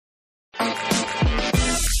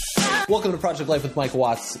Welcome to Project Life with Mike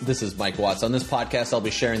Watts. This is Mike Watts. On this podcast, I'll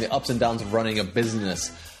be sharing the ups and downs of running a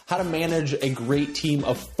business, how to manage a great team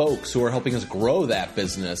of folks who are helping us grow that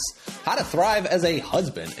business, how to thrive as a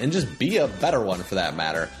husband and just be a better one for that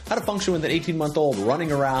matter, how to function with an 18-month-old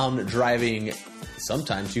running around driving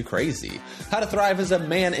sometimes you crazy, how to thrive as a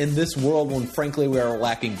man in this world when frankly we are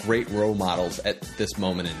lacking great role models at this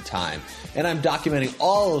moment in time. And I'm documenting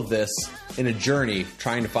all of this in a journey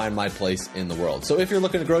trying to find my place in the world. So if you're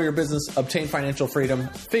looking to grow your business, obtain financial freedom,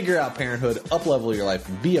 figure out parenthood, up-level your life,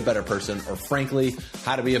 be a better person, or frankly,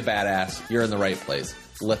 how to be a badass, you're in the right place.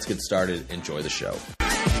 Let's get started. Enjoy the show.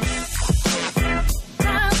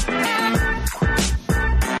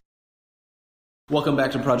 Welcome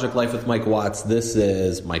back to Project Life with Mike Watts. This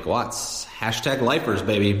is Mike Watts. Hashtag Lifers,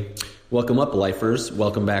 baby. Welcome up, Lifers.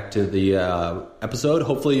 Welcome back to the episode.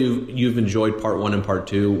 Hopefully you've enjoyed part 1 and part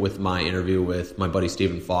 2 with my interview with my buddy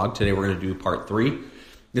Stephen Fogg. Today we're going to do part 3.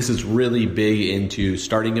 This is really big into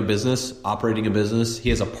starting a business, operating a business. He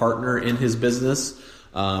has a partner in his business,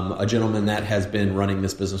 a gentleman that has been running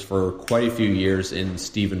this business for quite a few years, and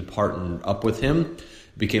Stephen partnered up with him,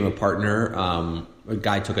 became a partner. A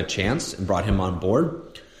guy took a chance and brought him on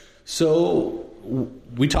board. So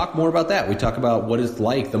we talk more about that. We talk about what it's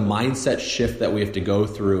like, the mindset shift that we have to go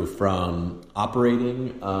through from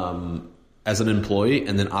operating as an employee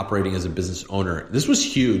and then operating as a business owner. This was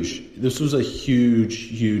huge. This was a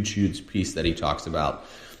huge piece that he talks about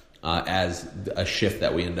as a shift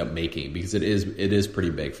that we end up making, because it is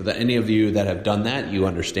pretty big. For any of you that have done that, you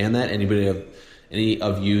understand that. Any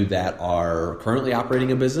of you that are currently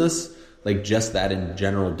operating a business, like just that in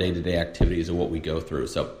general day-to-day activities of what we go through.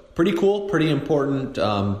 So pretty cool, pretty important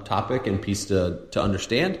topic and piece to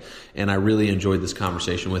understand. And I really enjoyed this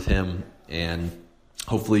conversation with him, and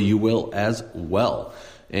hopefully you will as well.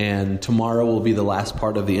 And tomorrow will be the last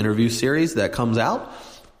part of the interview series that comes out.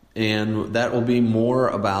 And that will be more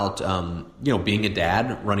about, being a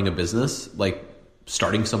dad, running a business, like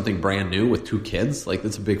starting something brand new with 2 kids. Like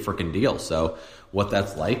that's a big freaking deal. So what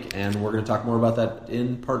that's like, and we're going to talk more about that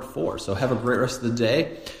in part 4. So have a great rest of the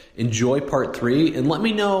day. Enjoy part 3, and let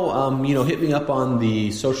me know, hit me up on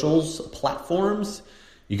the socials platforms.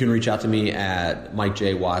 You can reach out to me at Mike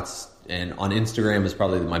J. Watts, and on Instagram is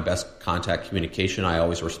probably my best contact communication. I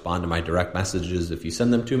always respond to my direct messages if you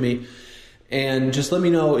send them to me. And just let me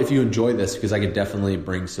know if you enjoy this, because I could definitely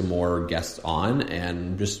bring some more guests on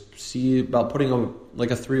and just see about putting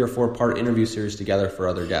a 3 or 4 part interview series together for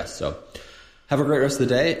other guests. So have a great rest of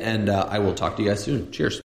the day, and I will talk to you guys soon.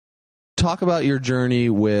 Cheers. Talk about your journey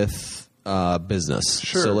with business.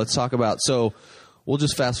 Sure. So let's talk about, we'll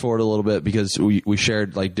just fast forward a little bit, because we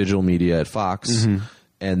shared like digital media at Fox,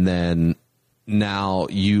 and then now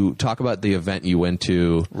you talk about the event you went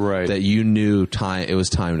to, right, that you knew it was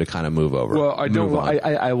time to kind of move over. Well,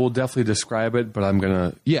 I will definitely describe it, but I'm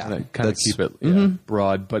going to kind of keep it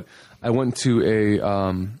broad. But I went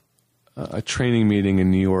to a training meeting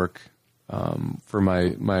in New York for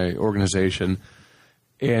my organization,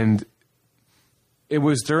 and it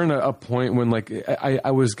was during a point when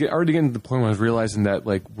I was already getting to the point where I was realizing that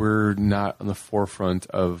we're not on the forefront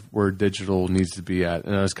of where digital needs to be at,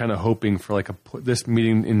 and I was kind of hoping for this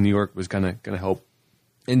meeting in New York was going to help.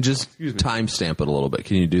 And just timestamp it a little bit.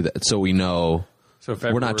 Can you do that so we know? So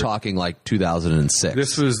we're not talking like 2006.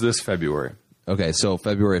 This was this February. Okay, so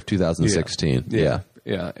February of 2016. Yeah.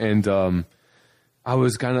 And I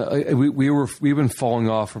was kind of we've been falling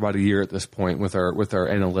off for about a year at this point with our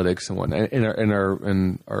analytics and whatnot,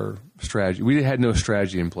 and our strategy. We had no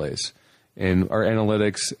strategy in place, and our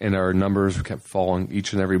analytics and our numbers kept falling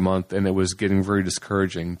each and every month, and it was getting very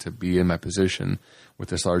discouraging to be in my position with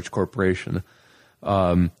this large corporation.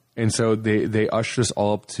 And so they ushered us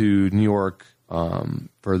all up to New York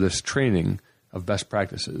for this training of best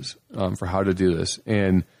practices for how to do this.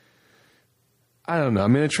 And I don't know. I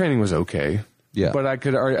mean, the training was okay. Yeah,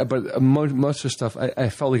 but most of the stuff I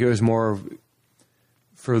felt like it was more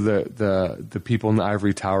for the people in the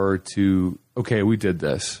ivory tower to, okay, we did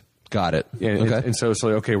this, got it, and so it's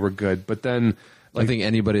like, okay, we're good. But then I think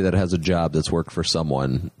anybody that has a job that's worked for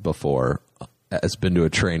someone before has been to a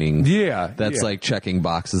training. That's like checking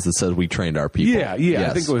boxes that says we trained our people.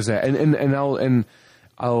 Yes. I think it was that, and I'll trying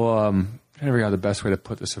to figure out the best way to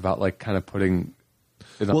put this about kind of putting.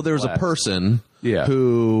 Well, there was a person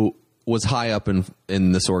who was high up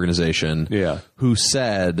in this organization who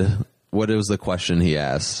said, what was the question he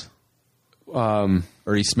asked? Or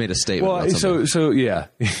he made a statement. Well, yeah.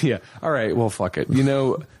 All right. Well, fuck it.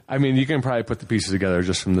 I mean, you can probably put the pieces together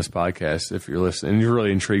just from this podcast if you're listening and you're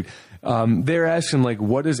really intrigued. They're asking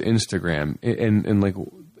what is Instagram? And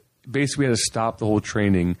basically we had to stop the whole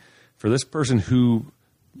training for this person who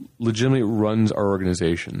legitimately runs our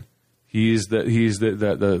organization. He's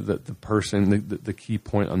the person, the key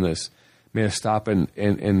point on this. May I stop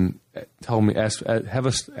and tell me, have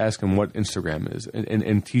us ask him what Instagram is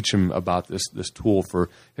and teach him about this tool for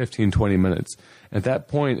 15, 20 minutes. At that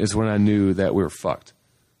point is when I knew that we were fucked.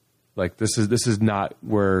 Like this is not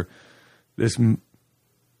where this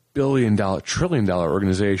trillion-dollar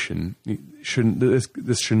organization shouldn't.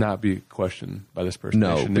 This should not be questioned by this person.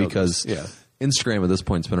 No, because Instagram at this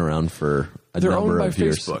point has been around for a number of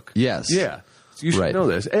years. Facebook. Yes. Yeah. So you should know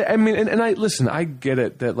this. I mean, and I listen. I get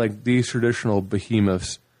it that like these traditional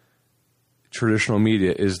behemoths, traditional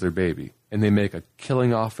media is their baby, and they make a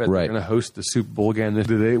killing off it. They're going to host the Super Bowl again.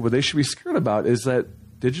 What they should be scared about is that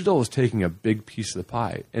digital is taking a big piece of the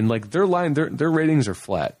pie, and like their ratings are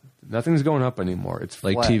flat. Nothing's going up anymore. It's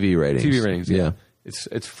flat. Like TV ratings. TV ratings. Yeah.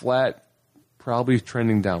 It's flat, probably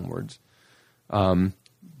trending downwards.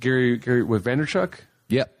 Gary with Vaynerchuk.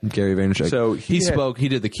 Yep, Gary Vaynerchuk. So he spoke. He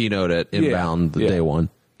did the keynote at Inbound day one.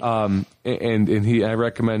 And I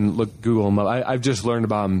recommend Google him up. I've just learned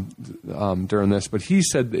about him during this, but he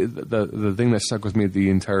said the thing that stuck with me the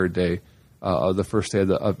entire day, the first day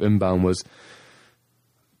of Inbound was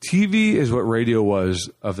TV is what radio was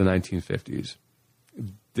of the 1950s.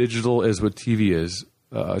 Digital is what TV is.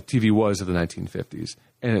 TV was of the 1950s,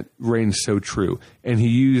 and it reigns so true. And he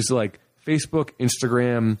used like Facebook,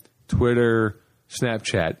 Instagram, Twitter,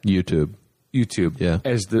 Snapchat, YouTube,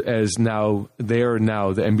 as now they are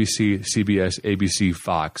now the NBC, CBS, ABC,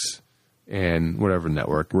 Fox, and whatever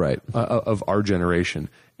network of our generation,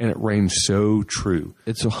 and it reigns so true.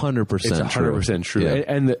 It's 100% true. It's 100% true. Yeah.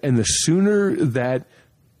 And the sooner that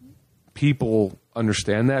people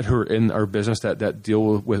understand that, who are in our business that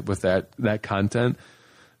deal with that content,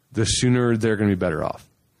 the sooner they're going to be better off,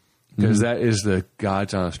 because that is the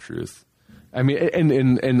God's honest truth. I mean,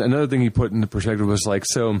 and another thing he put into perspective was like,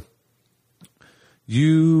 so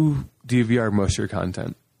you DVR most of your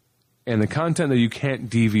content, and the content that you can't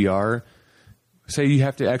DVR, say you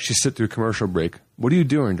have to actually sit through a commercial break. What are you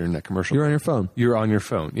doing during that commercial break? On your phone. You're on your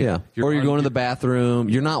phone. Yeah. Or you're going to the bathroom.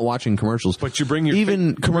 You're not watching commercials. But you bring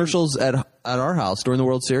your... commercials at our house during the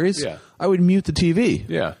World Series, I would mute the TV.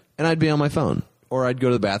 Yeah. And I'd be on my phone. Or I'd go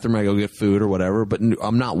to the bathroom, I'd go get food or whatever, but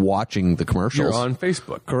I'm not watching the commercials. You're on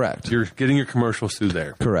Facebook. Correct. You're getting your commercials through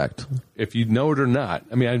there. Correct. If you know it or not.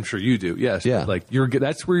 I mean, I'm sure you do. Yes. Yeah. Like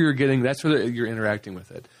that's where you're getting, that's where you're interacting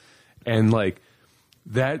with it. And like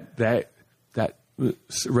that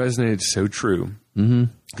resonated so true. Mm-hmm.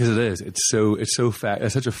 Because it is. It's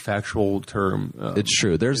such a factual term. It's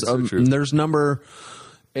true. There's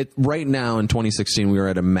right now in 2016, we are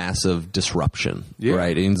at a massive disruption,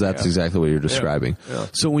 right? And that's exactly what you're describing. Yeah. Yeah.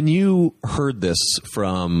 So when you heard this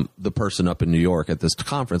from the person up in New York at this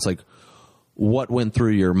conference, like what went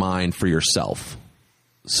through your mind for yourself?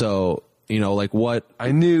 So, like what?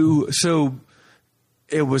 I knew. So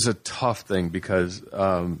it was a tough thing because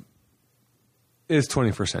it's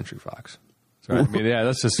 21st Century Fox. So, I mean,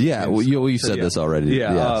 that's just... Yeah, you said this already.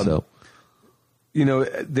 Yeah. So,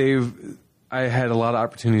 I had a lot of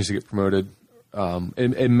opportunities to get promoted.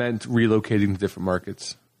 It meant relocating to different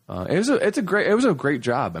markets. It was a great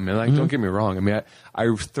job. I mean, don't get me wrong. I mean,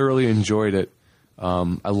 I thoroughly enjoyed it.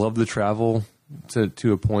 I love the travel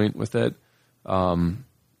to a point with it. But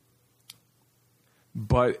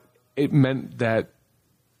it meant that,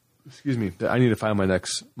 that I need to find my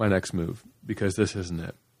next move, because this isn't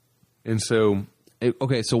it. And so,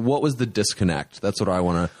 so what was the disconnect? That's what I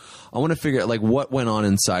want to figure out, like what went on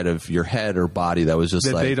inside of your head or body that was just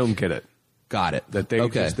that they don't get it. Got it. That they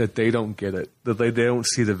don't get it. That they don't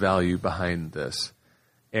see the value behind this.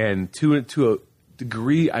 And to a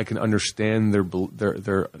degree, I can understand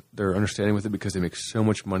their understanding with it, because they make so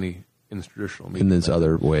much money in this traditional media. In this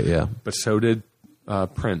other way, yeah. But so did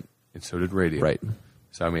print, and so did radio. Right.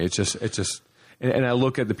 So I mean, it's just, and I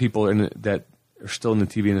look at the people that are still in the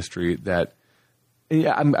TV industry that.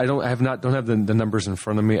 Yeah, I don't have the numbers in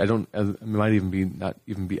front of me. It might not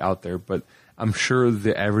even be out there, but I'm sure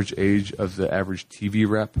the average age of the average TV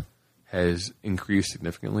rep has increased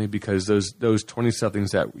significantly, because those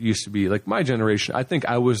 20-somethings that used to be like my generation. I think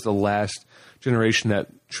I was the last generation that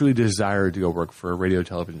truly desired to go work for a radio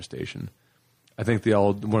television station. I think they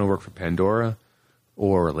all want to work for Pandora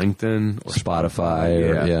or LinkedIn or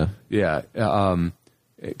Spotify.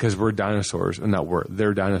 Because we're dinosaurs, and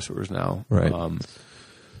they're dinosaurs now. Right.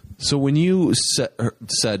 So when you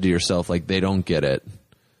said to yourself, like, they don't get it,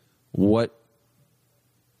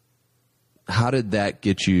 how did that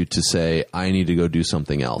get you to say, I need to go do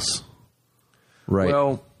something else? Right.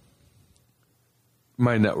 Well,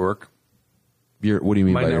 my network. What do you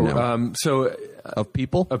mean by your network? So of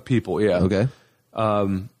people? Of people, yeah. Okay.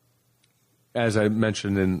 as I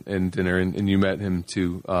mentioned in dinner, and you met him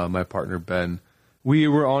too, my partner Ben, we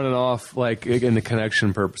were on and off, like, in the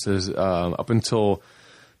connection purposes, up until,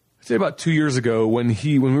 I'd say, about 2 years ago when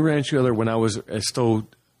we ran together when I was still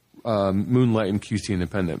moonlighting QT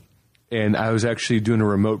Independent. And I was actually doing a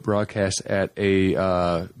remote broadcast at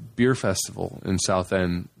a beer festival in the South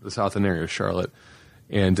End area of Charlotte.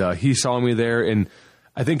 And he saw me there, and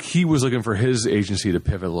I think he was looking for his agency to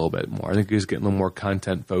pivot a little bit more. I think he was getting a little more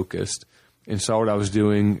content focused and saw what I was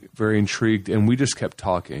doing, very intrigued, and we just kept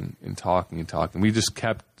talking and talking and talking. We just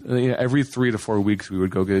kept, every 3 to 4 weeks we would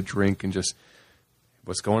go get a drink and just,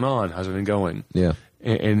 what's going on? How's it been going? Yeah.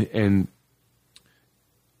 And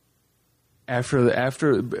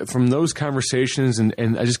after from those conversations, and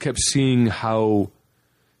I just kept seeing how,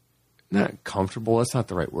 not comfortable, that's not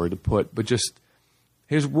the right word to put, but just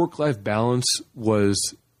his work-life balance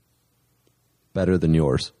was better than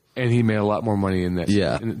yours. And he made a lot more money in that,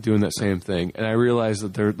 in doing that same thing. And I realized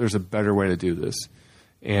that there's a better way to do this.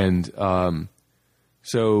 And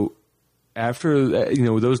so after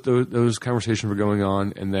those conversations were going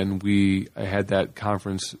on, and then I had that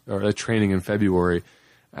conference or that training in February.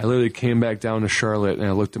 I literally came back down to Charlotte, and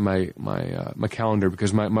I looked at my calendar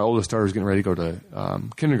because my oldest daughter was getting ready to go to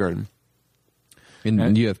kindergarten.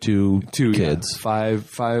 And you have two kids,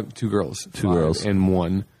 yeah, two girls, and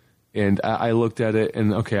one. And I looked at it,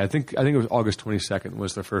 and okay, I think it was August 22nd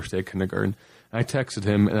was the first day of kindergarten. And I texted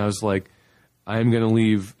him, and I was like, "I'm going to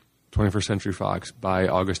leave 21st Century Fox by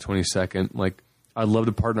August 22nd. Like, I'd love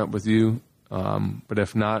to partner up with you, but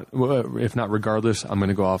if not, regardless, I'm going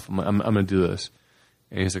to go off. I'm going to do this."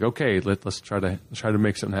 And he's like, "Okay, let's try to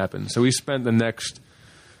make something happen." So we spent the next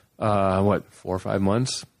 4 or 5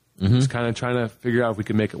 months just kind of trying to figure out if we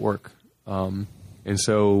could make it work. And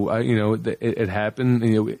so it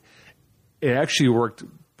happened. It actually worked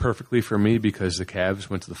perfectly for me because the Cavs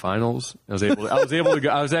went to the finals. I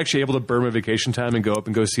was actually able to burn my vacation time and go up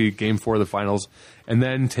and go see Game 4 of the finals, and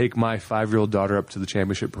then take my 5-year-old daughter up to the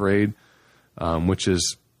championship parade,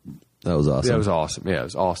 that was awesome. That was awesome. Yeah, it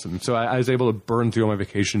was awesome. So I was able to burn through all my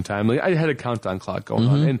vacation time. Like, I had a countdown clock going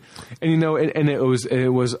on, and it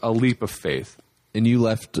was a leap of faith. And you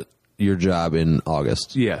left your job in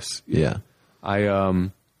August. Yes. Yeah. I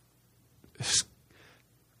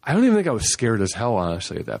don't even think I was scared as hell,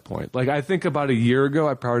 honestly, at that point. Like, I think about a year ago,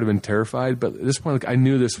 I probably would have been terrified, but at this point, I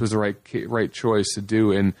knew this was the right choice to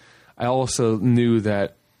do. And I also knew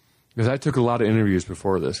that, because I took a lot of interviews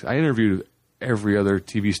before this. I interviewed every other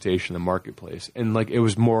TV station in the marketplace, and like, it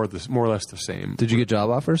was more or less the same. Did you get job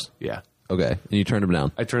offers? Yeah. Okay, and you turned them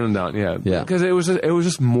down. I turned them down, yeah. Yeah. Because it was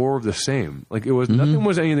just more of the same. Like, it was nothing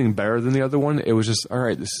was anything better than the other one. It was just, all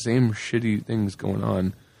right, the same shitty things going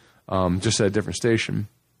on, just at a different station.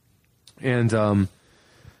 And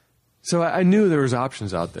so I knew there was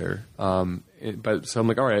options out there. But so I'm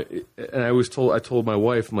like, all right. And I told my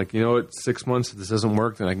wife, I'm like, 6 months, if this doesn't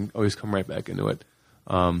work, then I can always come right back into it.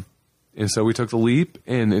 And so we took the leap,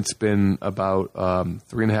 and it's been about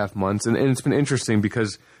 3.5 months. And it's been interesting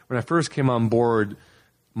because when I first came on board,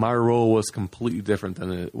 my role was completely different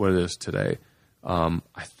than what it is today. I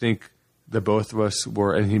think the both of us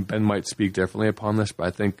were, and Ben might speak differently upon this, but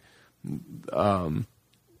I think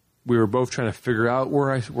we were both trying to figure out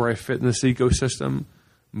where I fit in this ecosystem,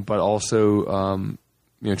 but also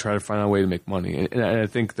try to find a way to make money. And I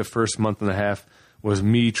think the first month and a half was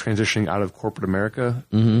me transitioning out of corporate America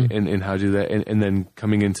and how to do that, and then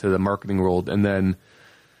coming into the marketing world. And then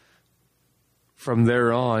from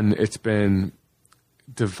there on, it's been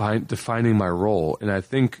defining my role. And I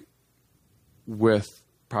think with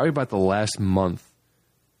probably about the last month,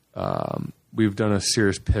 we've done a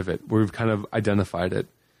serious pivot where we've kind of identified it.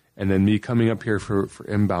 And then me coming up here for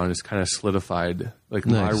Inbound has kind of solidified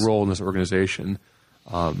my role in this organization.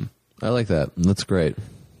 I like that. That's great.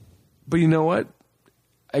 But you know what?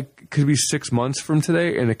 It could be 6 months from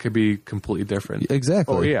today, and it could be completely different.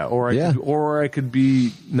 Exactly. Or I could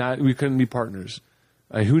be not. We couldn't be partners.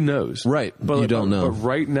 Who knows? Right. But you don't know. But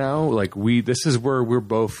right now, this is where we're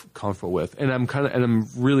both comfortable with, and I'm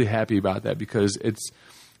really happy about that because it's.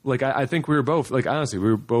 I think we were both, honestly,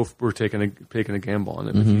 we're taking a gamble on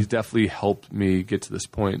it. Mm-hmm. He's definitely helped me get to this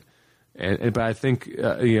point. But I think,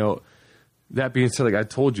 that being said, I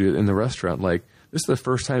told you in the restaurant, this is the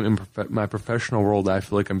first time in my professional world that I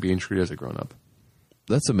feel like I'm being treated as a grown-up.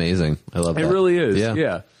 That's amazing. I love that. It really is.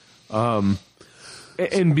 Yeah.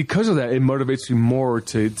 And because of that, it motivates you more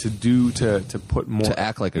to put more, to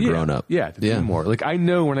act like a grown up. Yeah, to do more. I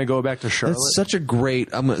know when I go back to Charlotte, it's such a great.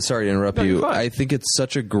 Sorry to interrupt you. I think it's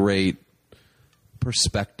such a great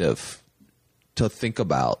perspective to think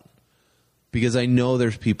about. because I know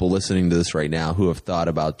there's people listening to this right now who have thought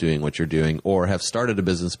about doing what you're doing or have started a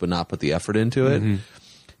business but not put the effort into it. Mm-hmm.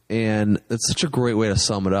 And that's such a great way to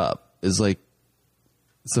sum it up. Is like,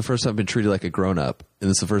 it's the first time I've been treated like a grown up, and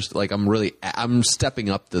it's the first, like, I'm stepping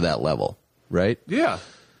up to that level, right? Yeah.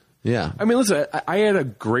 Yeah. I mean, listen, I had a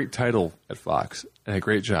great title at Fox and a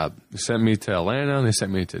great job. They sent me to Atlanta and they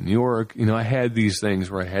sent me to New York. You know, I had these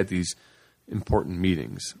things where I had these important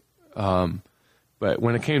meetings. But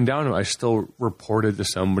when it came down to it, I still reported to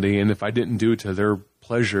somebody. And if I didn't do it to their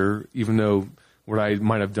pleasure, even though what I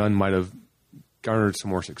might have done might have garnered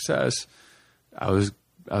some more success, I was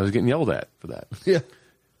getting yelled at for that. Yeah.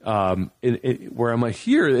 Where I'm like,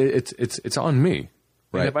 here, it's on me.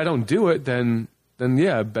 Right. And if I don't do it, then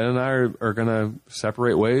yeah, Ben and I are going to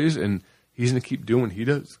separate ways, and he's going to keep doing what he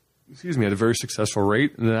does. At a very successful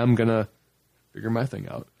rate, and then I'm going to figure my thing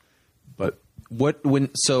out. But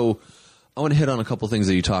so I want to hit on a couple things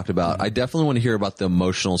that you talked about. Mm-hmm. I definitely want to hear about the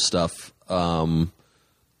emotional stuff.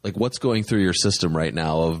 Like what's going through your system right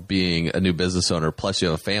now of being a new business owner, plus you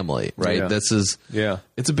have a family, right? Yeah.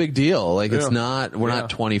 It's a big deal. Like we're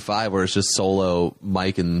not 25 where it's just solo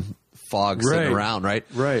Mike and Fogg sitting around, right?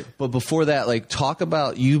 Right. But before that, like talk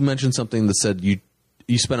about, you mentioned something that said you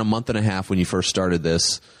spent a month and a half when you first started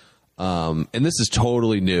this. And this is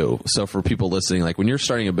totally new. So for people listening, like when you're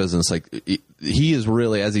starting a business, like he is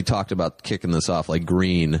really, as he talked about kicking this off, like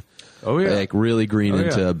green. Oh yeah. Like really green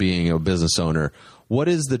into being a business owner. What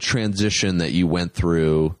is the transition that you went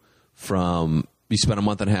through from, you spent a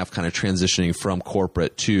month and a half kind of transitioning from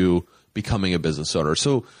corporate to becoming a business owner?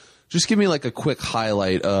 So just give me like a quick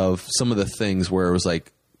highlight of some of the things where it was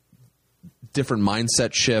like different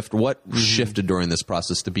mindset shift. What shifted during this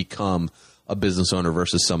process to become a business owner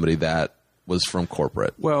versus somebody that was from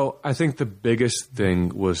corporate? Well, I think the biggest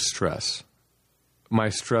thing was stress. My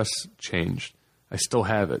stress changed. I still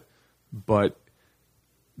have it, but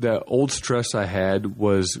the old stress I had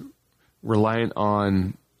was reliant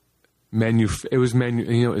on it was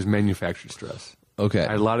manufactured stress. Okay.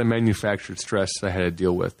 I had a lot of manufactured stress that I had to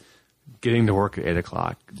deal with. Getting to work at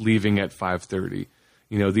 8:00, leaving at 5:30.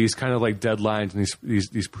 You know, these kind of like deadlines and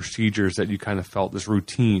these procedures that you kind of felt, this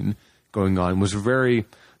routine going on was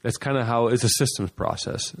that's kind of how it's a systems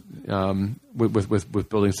process with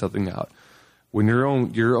building something out. When you're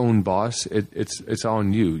your own boss, it's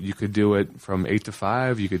on you. You could do it from 8 to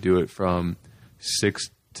 5. You could do it from 6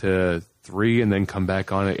 to 3, and then come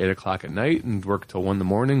back on at 8:00 at night and work till 1 in the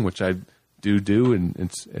morning, which I do,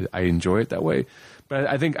 and I enjoy it that way. But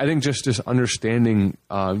I think just understanding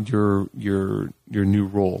your new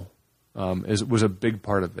role was a big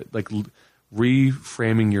part of it. Like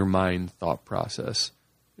reframing your mind thought process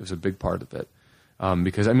was a big part of it.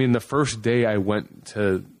 Because I mean, the first day I went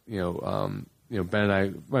to Ben and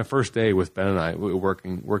I, my first day with Ben and I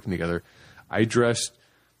working together, I dressed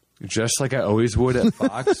just like I always would at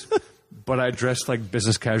Fox, but I dressed like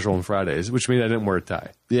business casual on Fridays, which means I didn't wear a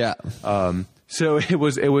tie. Yeah. So it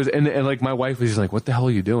was, and like my wife was just like, "What the hell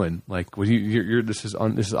are you doing? Like, this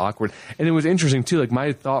is awkward." And it was interesting too. Like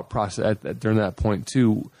my thought process during that point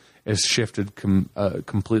too has shifted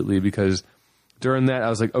completely, because during that I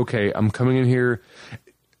was like, "Okay, I'm coming in here."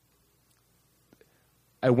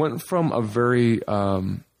 I went from a very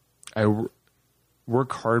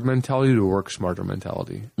work hard mentality to a work smarter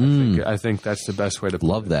mentality. I think that's the best way to put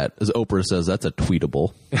Love that. As Oprah says, that's a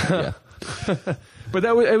tweetable. Yeah. But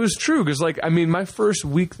it was true, because like, I mean, my first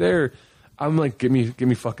week there, I'm like, give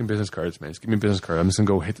me fucking business cards, man. Just give me a business card. I'm just gonna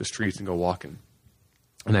go hit the streets and go walking.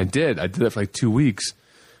 And I did it for like 2 weeks,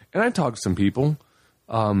 and I talked to some people,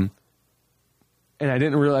 and I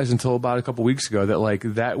didn't realize until about a couple weeks ago that like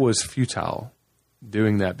that was futile,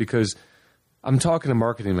 doing that, because I'm talking to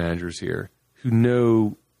marketing managers here who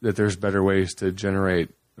know that there's better ways to generate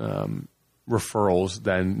referrals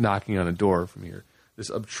than knocking on a door from here. This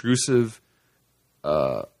obtrusive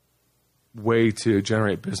way to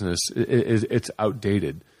generate business it's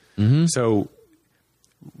outdated. Mm-hmm. So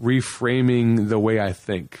reframing the way I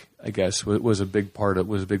think, I guess, was a big part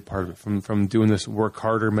of it. From doing this work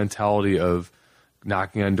harder mentality of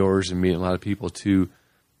knocking on doors and meeting a lot of people to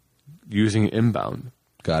using inbound.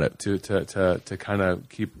 Got it. To kind of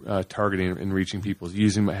keep targeting and reaching people,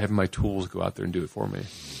 having my tools go out there and do it for me.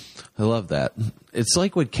 I love that. It's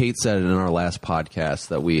like what Kate said in our last podcast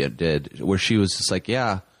that we did, where she was just like,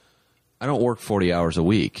 "Yeah, I don't work 40 hours a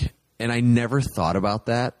week," and I never thought about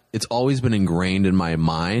that. It's always been ingrained in my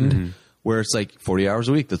mind, where it's like 40 hours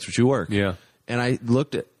a week. That's what you work. Yeah. And I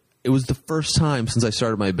looked at it was the first time since I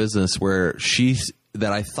started my business where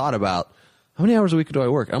that I thought about, how many hours a week do I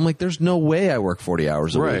work? I'm like, there's no way I work 40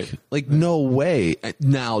 hours a week. Like, no way.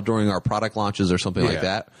 Now, during our product launches or something like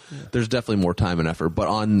that, there's definitely more time and effort. But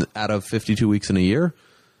out of 52 weeks in a year,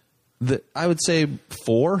 I would say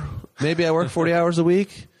 4. Maybe I work 40 hours a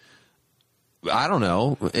week. I don't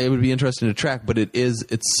know. It would be interesting to track, but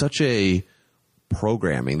it's such a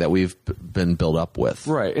programming that we've been built up with.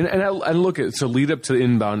 Right. And I look at, so lead up to the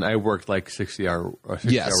Inbound, I worked like 60-hour work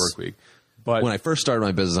week. But when I first started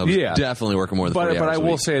my business, I was definitely working more than 40 hours But I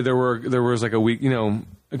will week. say there was like a week,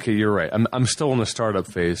 okay, you're right. I'm still in the startup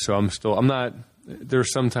phase, so I'm not,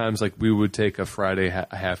 there's sometimes like we would take a Friday, a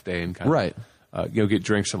half day and kind of, get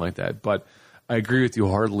drinks, something like that. But I agree with you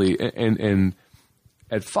heartily. And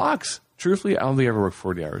at Fox, truthfully, I only ever worked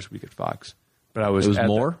 40 hours a week at Fox. But I was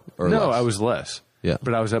more or no, less? I was less. Yeah.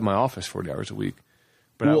 But I was at my office 40 hours a week.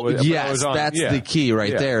 But that's the key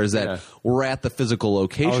right there is that we're at the physical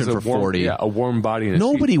location for 40. Yeah, a warm body. And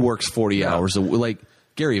Nobody works 40 hours a week. Like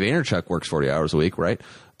Gary Vaynerchuk works 40 hours a week, right?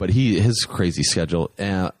 But his crazy schedule.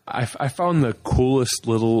 I found the coolest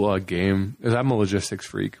little game, because I'm a logistics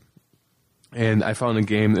freak. And I found a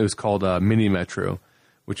game that was called Mini Metro,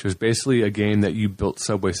 which was basically a game that you built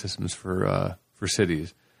subway systems for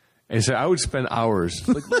cities. And so I would spend hours,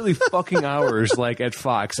 like literally fucking hours, like at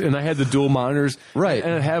Fox, and I had the dual monitors, right?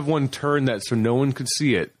 And I'd have one turn that so no one could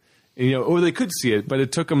see it, and, or they could see it, but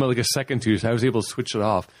it took them like a second to, so I was able to switch it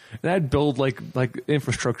off, and I'd build like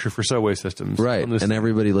infrastructure for subway systems, right? And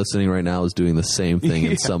everybody listening right now is doing the same thing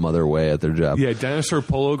in some other way at their job. Yeah, Dinosaur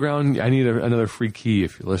Polo Ground. I need another free key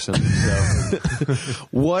if you listen. So.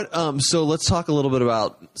 What? So let's talk a little bit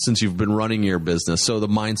about, since you've been running your business. So the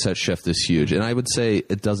mindset shift is huge, and I would say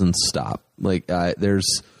it doesn't stop. Like I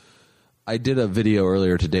did a video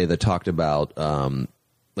earlier today that talked about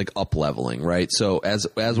like up leveling, right? So as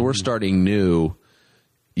we're starting new,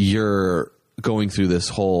 you're going through this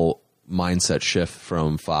whole mindset shift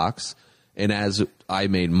from Fox. And as I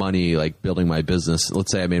made money, like building my business,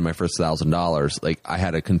 let's say I made my first $1,000, like I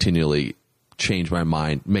had to continually change my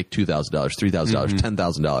mind, make $2,000, $3,000,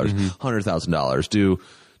 $10,000, $100,000, do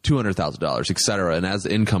 $200,000, et cetera. And as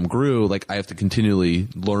the income grew, like I have to continually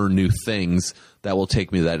learn new things that will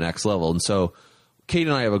take me to that next level. And so Kate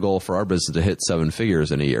and I have a goal for our business to hit 7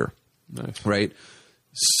 figures in a year. Nice. Right?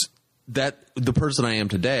 That the person I am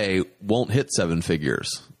today won't hit 7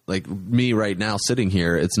 figures. Like me right now sitting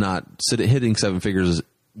here, it's not hitting 7 figures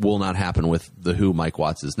will not happen with the who Mike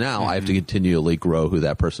Watts is now. I have to continually grow who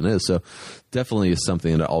that person is. So definitely is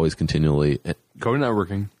something that I always continually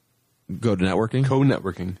Co-networking. Go to networking?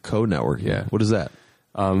 Co-networking. Yeah. What is that?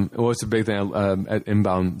 What's the big thing at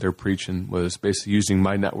Inbound they're preaching was basically using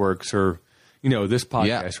my networks or, this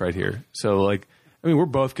podcast right here. So like, I mean, we're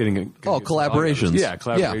both getting collaborations. Yeah,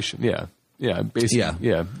 collaboration. Yeah. Basically.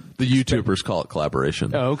 Yeah. The YouTubers call it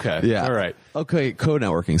collaboration. Oh, okay. Yeah. All right. Okay.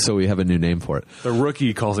 Co-networking. So we have a new name for it. The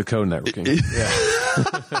rookie calls it co-networking.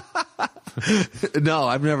 Yeah. No,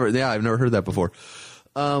 I've never heard that before.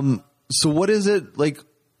 So what is it like?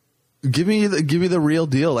 Give me the real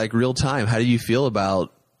deal, like real time. How do you feel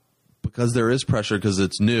about, because there is pressure because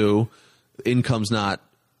it's new, income's not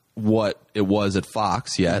what it was at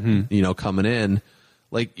Fox yet, coming in.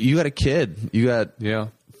 Like you got a kid, you got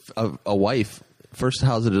a wife. First,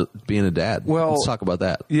 how's it being a dad? Well, let's talk about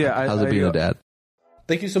that. Yeah. How's it being a dad?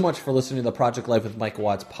 Thank you so much for listening to the Project Life with Mike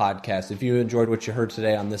Watts podcast. If you enjoyed what you heard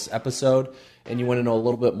today on this episode and you want to know a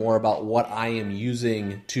little bit more about what I am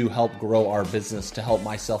using to help grow our business, to help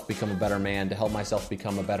myself become a better man, to help myself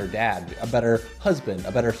become a better dad, a better husband,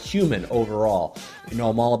 a better human overall.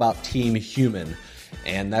 I'm all about team human.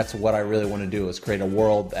 And that's what I really want to do, is create a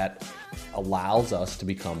world that allows us to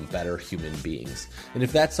become better human beings. And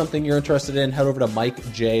if that's something you're interested in, head over to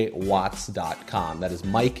MikeJWatts.com. That is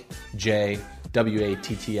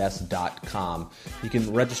MikeJWatts.com. You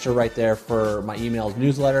can register right there for my emails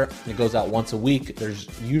newsletter. It goes out once a week. There's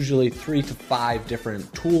usually 3 to 5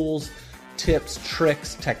 different tools, tips,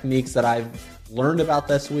 tricks, techniques that I've learned about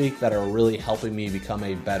this week that are really helping me become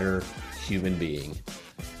a better human being.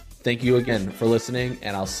 Thank you again for listening,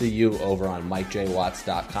 and I'll see you over on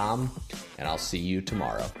MikeJWatts.com, and I'll see you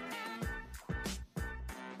tomorrow.